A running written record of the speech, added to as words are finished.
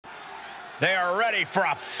They are ready for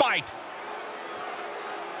a fight.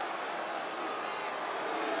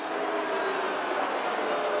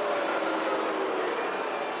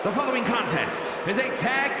 The following contest is a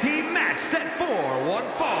tag team match set for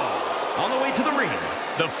one fall. On the way to the ring.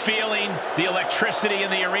 The feeling, the electricity in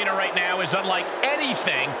the arena right now is unlike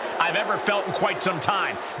anything I've ever felt in quite some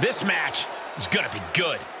time. This match is going to be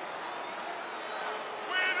good.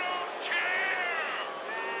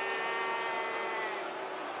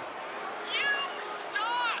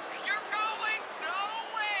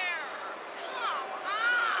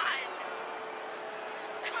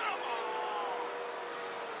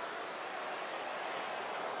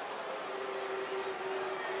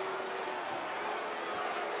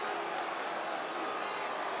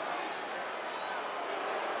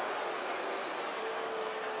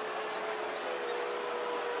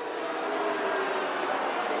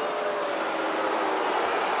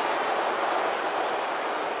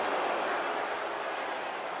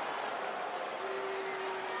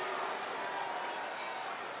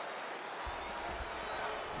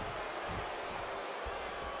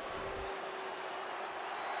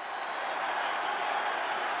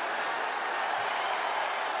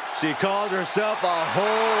 She calls herself a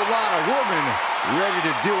whole lot of woman, ready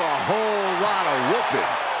to do a whole lot of whooping.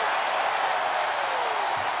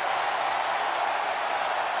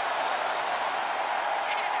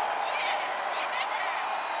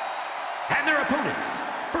 And their opponents,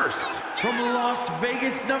 first from Las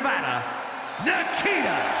Vegas, Nevada,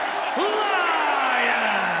 Nikkita, Lyons.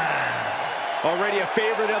 Already a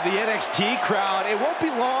favorite of the NXT crowd, it won't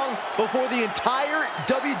be long before the entire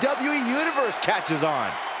WWE Universe catches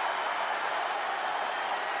on.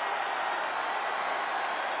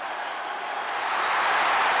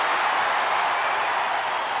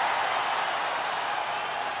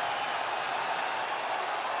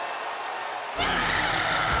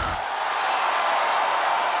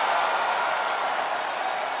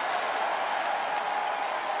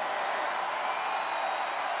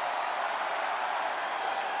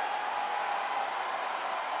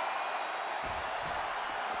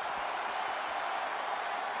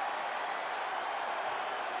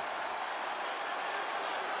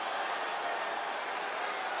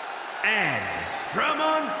 And from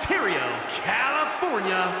Ontario,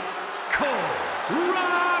 California,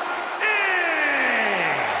 Ruca.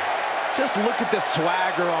 Just look at the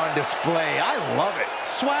swagger on display. I love it.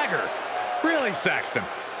 Swagger? Really, Saxton?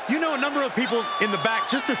 You know a number of people in the back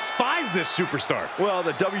just despise this superstar. Well,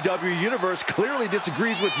 the WWE Universe clearly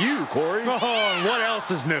disagrees with you, Corey. Oh, and what else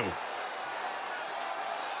is new?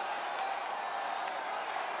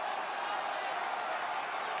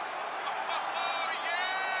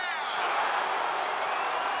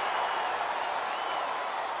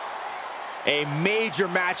 A major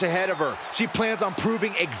match ahead of her. She plans on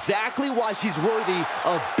proving exactly why she's worthy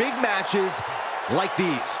of big matches like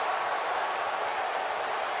these.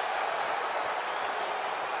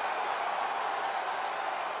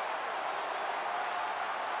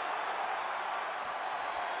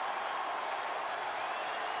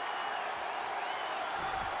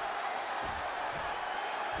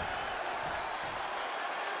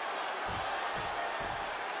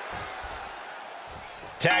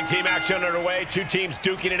 Tag team action underway. Two teams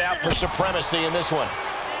duking it out for supremacy in this one.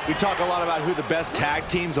 We talk a lot about who the best tag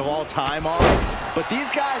teams of all time are, but these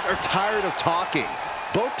guys are tired of talking.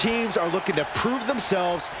 Both teams are looking to prove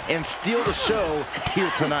themselves and steal the show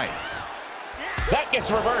here tonight. That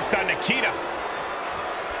gets reversed on Nikkita.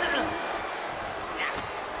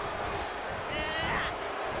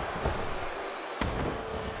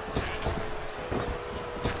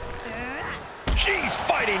 She's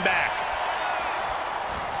fighting back.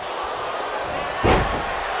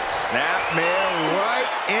 Snapmare right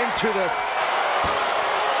into the...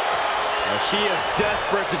 Well, she is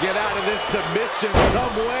desperate to get out of this submission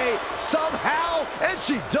some way, somehow, and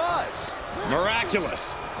she does.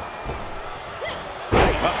 Miraculous.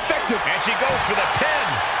 Effective. And she goes for the pin.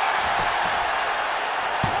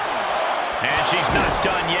 And she's not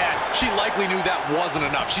done yet. She likely knew that wasn't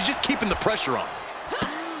enough. She's just keeping the pressure on.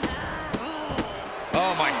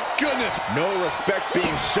 Oh, my goodness. No respect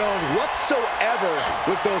being shown whatsoever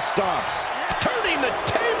with those stomps. Turning the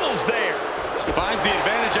tables there. Finds the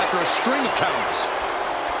advantage after a string of counters.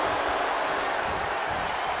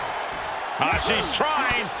 She's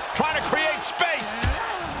trying to create space.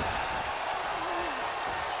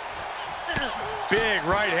 Big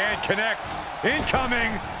right hand connects.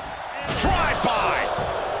 Incoming. Drive-by.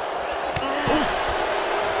 Oof.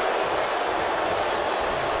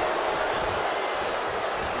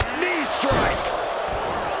 Knee strike.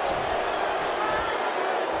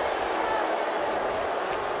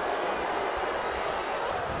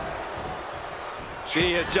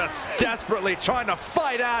 She is just desperately trying to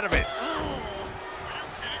fight out of it.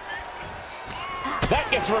 That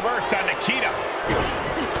gets reversed on Nikkita.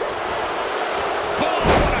 Boom,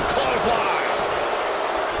 what a clothesline.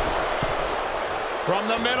 From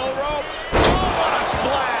the middle rope. Oh, what a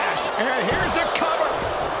splash. And here's a cover.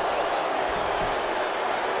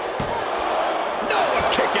 No, a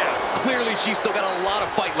kick out. Clearly, she's still got a lot of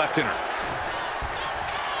fight left in her.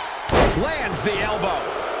 Lands the elbow.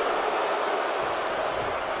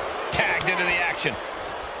 Tagged into the action.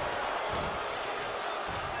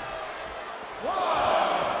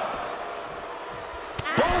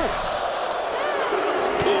 Boom.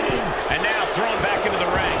 Boom. And now thrown back into the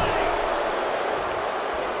ring.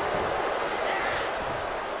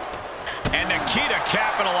 And Nikkita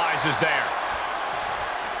capitalizes there.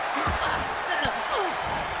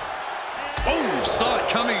 Oh, saw it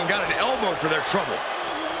coming and got an elbow for their trouble.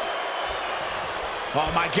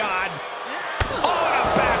 Oh, my God. Oh, and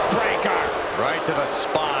a backbreaker. Right to the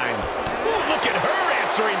spine. Ooh, look at her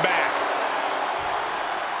answering back.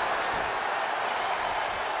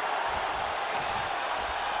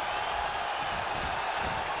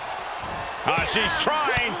 She's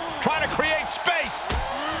trying to create space.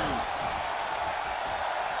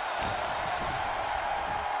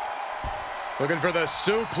 Looking for the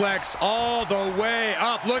suplex all the way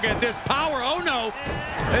up. Look at this power. Oh, no.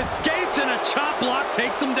 Escapes and a chop block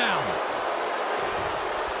takes him down.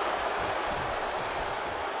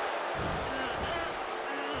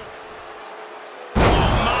 Oh,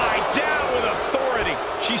 my. Down with authority.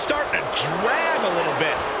 She's starting to drag a little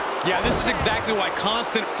bit. Yeah, this is exactly why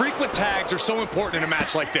constant, frequent tags are so important in a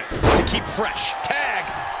match like this, to keep fresh. Tag.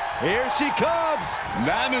 Here she comes.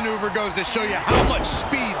 That maneuver goes to show you how much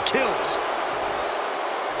speed kills.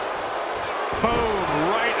 Boom,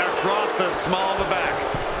 right across the small of the back.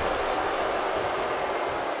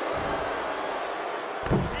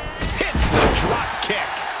 Hits the drop kick.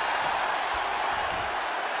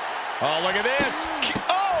 Oh, look at this.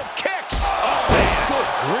 Oh, kicks. Oh, man. Good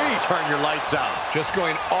grief. Turn your lights out. Just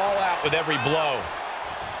going all out with every blow.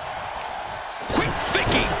 Quick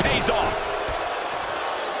thinking pays off.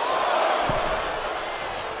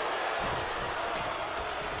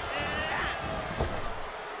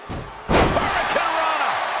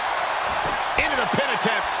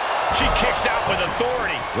 She kicks out with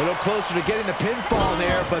authority. A little closer to getting the pinfall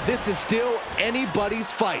there, but this is still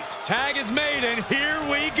anybody's fight. Tag is made, and here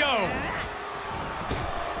we go.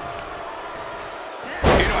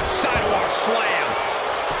 Into a sidewalk slam.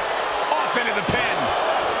 Off into the pin.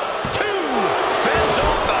 2. Fends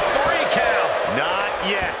off the 3 count. Not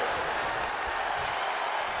yet.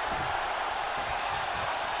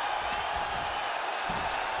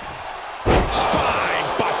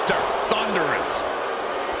 Spine buster. Thunderous.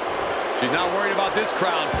 She's not worried about this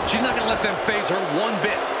crowd. She's not going to let them phase her one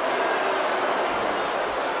bit.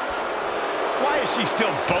 Why is she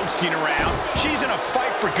still boasting around? She's in a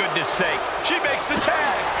fight, for goodness sake. She makes the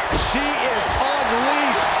tag. She is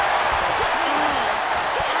unleashed.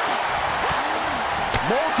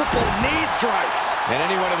 Multiple knee strikes. And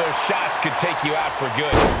any one of those shots could take you out for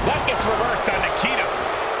good. That gets reversed on Nikkita.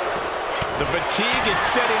 The fatigue is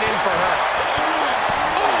setting in for her.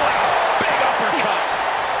 Oh, and a big uppercut.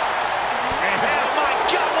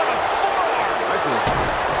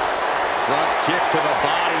 Front kick to the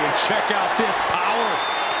body, and check out this power.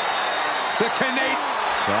 The Canadian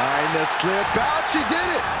Trying to slip out. She did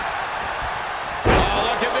it. Oh,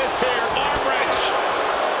 look at this here. Arm wrench.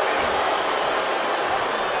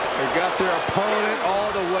 They got their opponent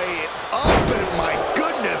all the way up, and my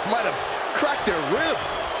goodness, might have cracked their rib.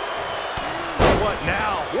 What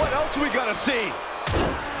now? What else are we gonna see?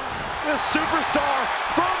 The superstar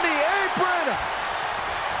from the apron.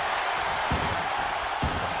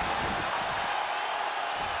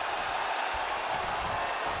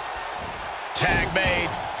 Tag made.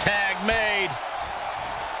 Tag made.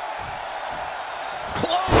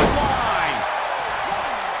 Clothesline.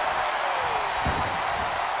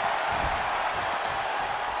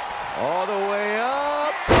 All the way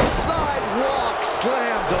up. Sidewalk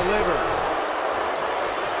slam delivered.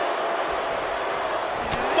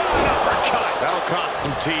 One uppercut. That'll cost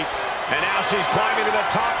some teeth. And now she's climbing to the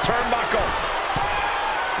top turnbuckle.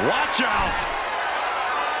 Watch out.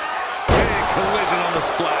 Big collision on the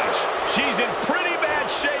splash. She's in pretty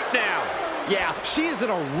bad shape now. Yeah, she is in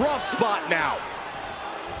a rough spot now.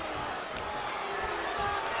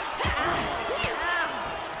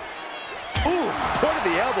 Ooh, point of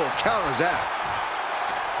the elbow counters that.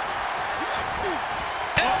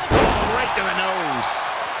 Elbow right to the nose.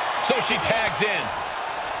 So she tags in.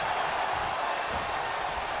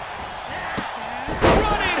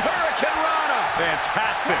 Running Hurricane Rana. Fantastic.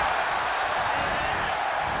 fantastic.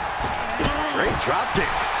 Great drop kick.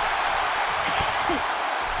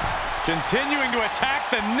 Continuing to attack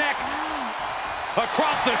the neck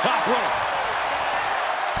across the top rope.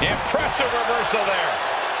 Impressive reversal there.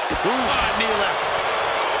 Knee lift.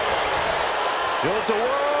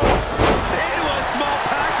 Tilt-a-whirl. Into a small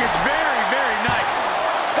package. Very, very nice.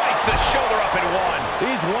 Fights the shoulder up in one.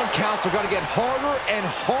 These one counts are going to get harder and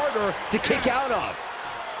harder to kick out of.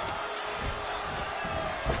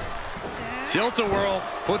 Tilt-a-whirl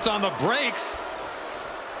puts on the brakes.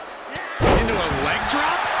 Into a leg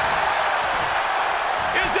drop.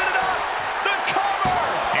 Is it enough? The cover!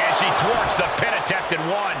 And she thwarts the pin attempt in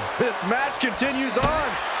one. This match continues on.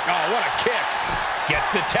 Oh, what a kick.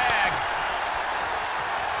 Gets the tag.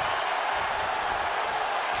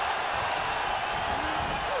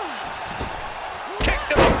 Kick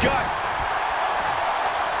to the gut.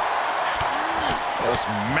 Just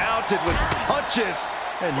mounted with punches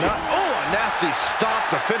and not, oh, a nasty stop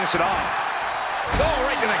to finish it off. Oh,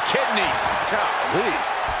 right to the kidneys. Golly.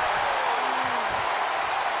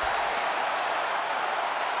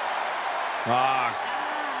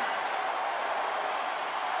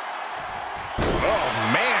 Oh,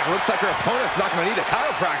 man, looks like her opponent's not going to need a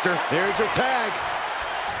chiropractor. There's her tag.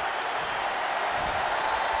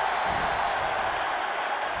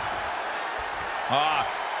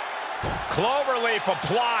 Cloverleaf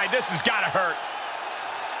applied. This has got to hurt.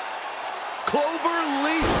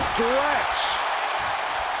 Cloverleaf stretch.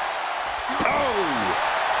 Oh!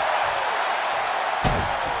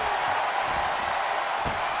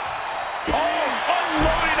 Oh,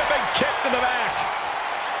 unloading a big kick to the back.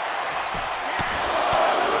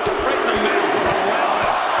 Right in the mouth.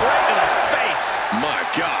 Relentless. Right to the face. My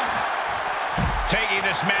God. Taking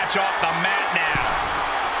this match off the mat now.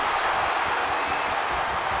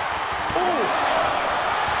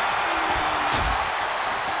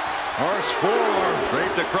 Harsh forearm.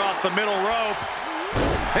 Draped across the middle rope.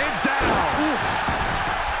 And down. Oof.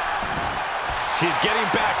 She's getting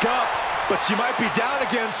back up, but she might be down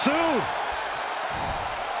again soon.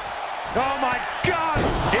 Oh, my God.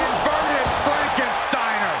 Inverted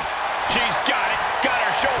Frankensteiner. She's got it. Got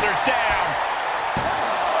her shoulders down.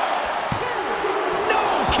 No!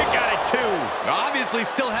 Kick out at two. Obviously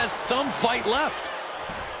still has some fight left.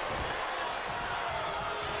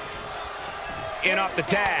 In off the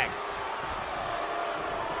tag.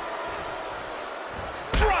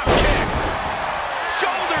 Drop kick.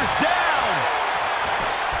 Shoulders down.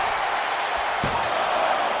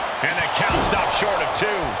 And the count stopped short of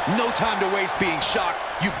two. No time to waste being shocked.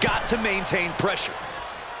 You've got to maintain pressure.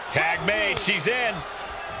 Tag made. She's in.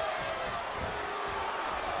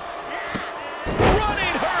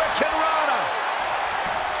 Running Hurricane Rana.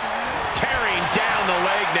 Tearing down the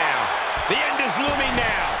leg now. The end is looming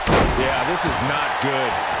now. Yeah, this is not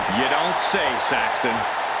good. You don't say, Saxton.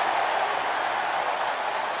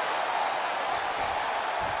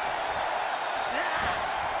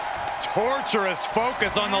 Torturous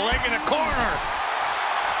focus on the leg in the corner.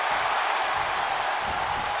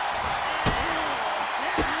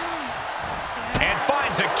 And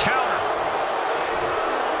finds a counter.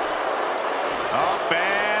 Up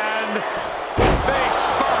and face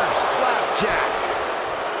first. Slapjack.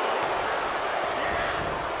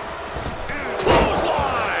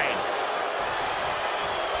 Clothesline.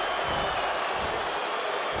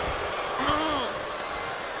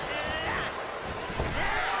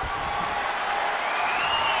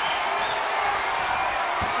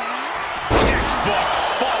 Textbook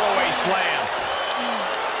fall-away slam.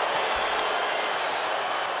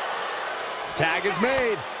 Tag is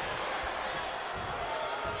made.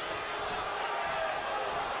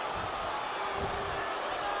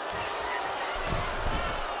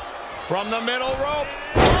 From the middle rope.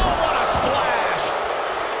 Oh, what a splash.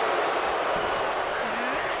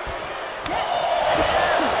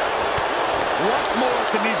 What more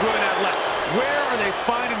can these women have left? Where are they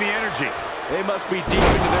finding the energy? They must be deep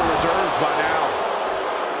into their reserves by now.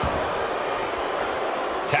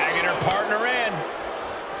 Tagging her partner in.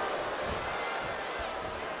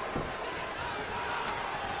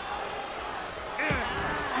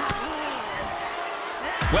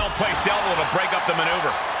 Well-placed elbow to break up the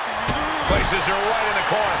maneuver. Places her right in the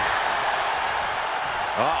corner.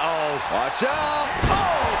 Uh-oh. Watch out.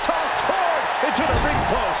 Oh, tossed hard into the ring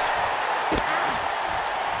post.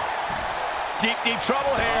 Deep, deep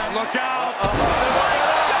trouble here. Look out. Slick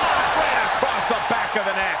shot right across the back of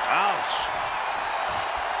the neck. Ouch.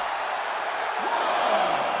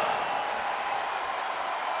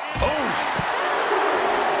 Oof.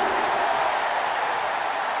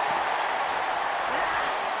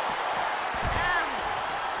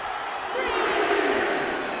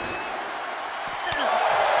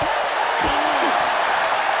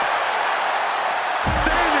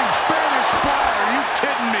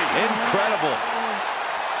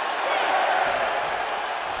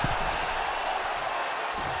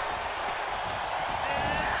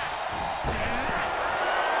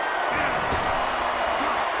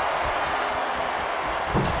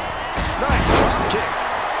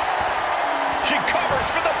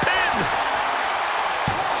 reverse for the pin.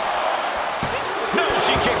 No,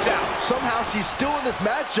 she kicks out. Somehow she's still in this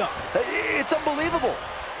matchup. It's unbelievable.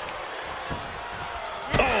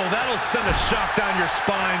 Oh, that'll send a shock down your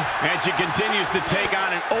spine. And she continues to take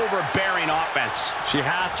on an overbearing offense. She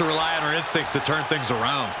has to rely on her instincts to turn things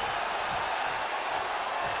around.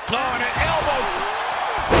 Oh, and an elbow.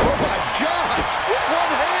 Oh, my gosh. With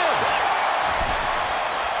one hand.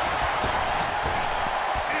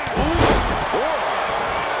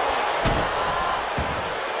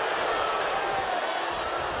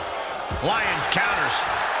 Lyons counters.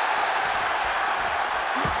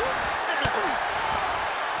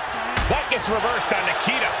 That gets reversed on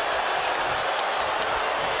Nikkita.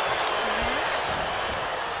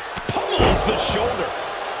 Pummels the shoulder.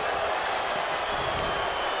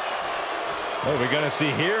 What are we going to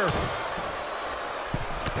see here?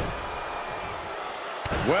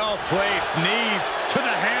 Well-placed knees to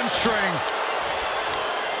the hamstring.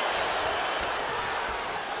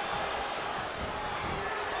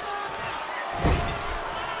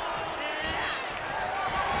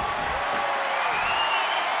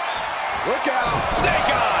 Look out. Snake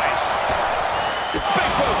eyes.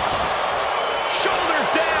 Big boot. Shoulders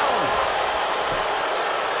down.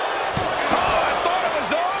 Oh, I thought it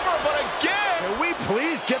was over, but again. Can we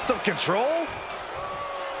please get some control?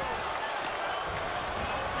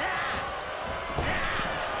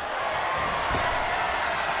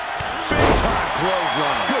 Big time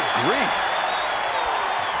clothesline. Good grief.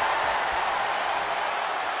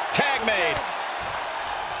 Tag made.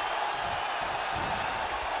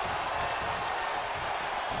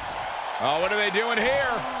 Oh, what are they doing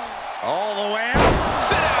here? All the way out.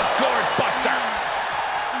 Sit out, gourd buster.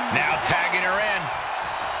 Now tagging her in.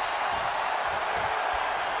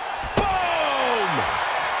 Boom!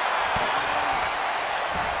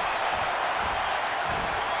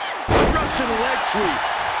 Russian leg sweep.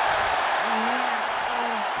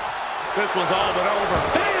 This one's all but over.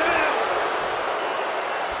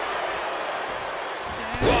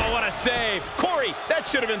 Oh, what a save. Corey, that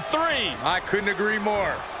should have been 3. I couldn't agree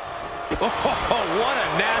more. Oh, what a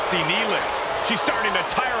nasty knee lift. She's starting to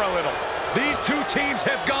tire a little. These two teams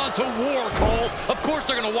have gone to war, Cole. Of course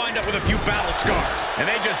they're going to wind up with a few battle scars. And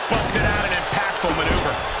they just busted out an impactful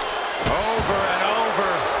maneuver. Over and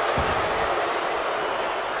over.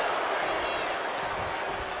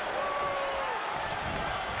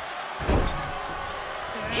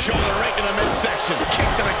 Shoulder right to the midsection.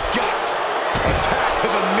 Kick to the gut. Attack to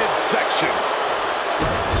the midsection.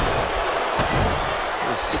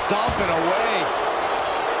 Stomping away.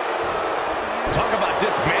 Talk about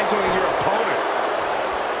dismantling your opponent.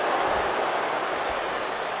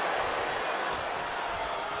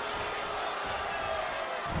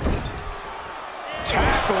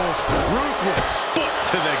 Tackles ruthless. Foot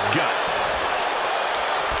to the gut.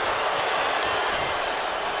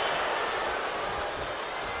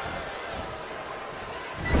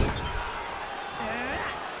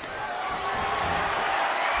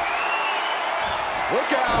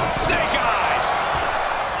 Look out. Snake eyes.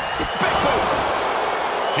 Big boot.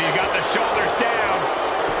 She got the shoulders down.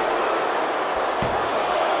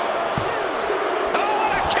 Oh,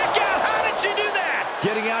 what a kick out. How did she do that?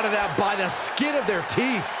 Getting out of that by the skin of their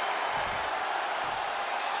teeth.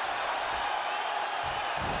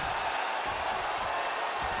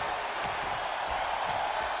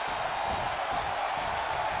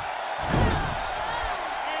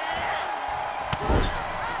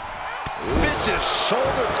 Vicious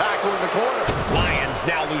shoulder tackle in the corner. Lyons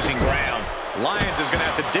now losing ground. Lyons is going to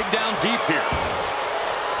have to dig down deep here.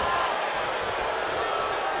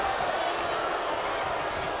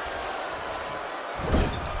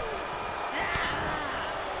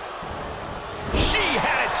 She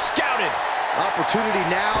had it scouted. Opportunity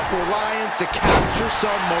now for Lyons to capture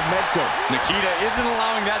some momentum. Nikkita isn't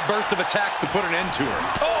allowing that burst of attacks to put an end to her.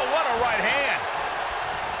 Oh, what a right hand.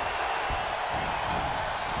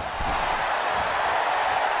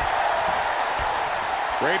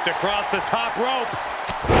 Draped across the top rope.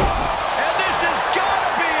 And this has got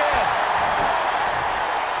to be it.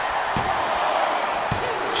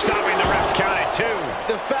 Stopping the ref's count at 2.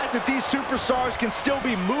 The fact that these superstars can still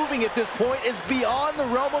be moving at this point is beyond the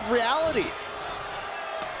realm of reality.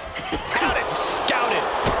 Had it scouted.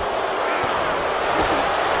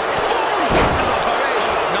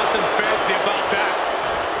 Nothing fancy about that.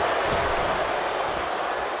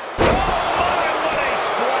 Oh, and what a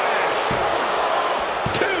splash.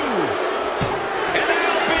 2. And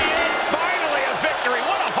that'll be it. Finally a victory.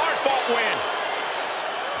 What a hard-fought win.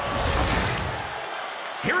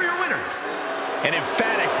 Here are your winners. An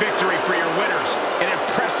emphatic victory for your winners. An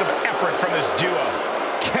impressive effort from this duo.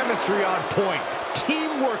 Chemistry on point. Team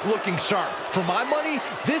Teamwork looking sharp. For my money,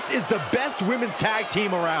 this is the best women's tag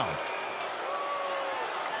team around.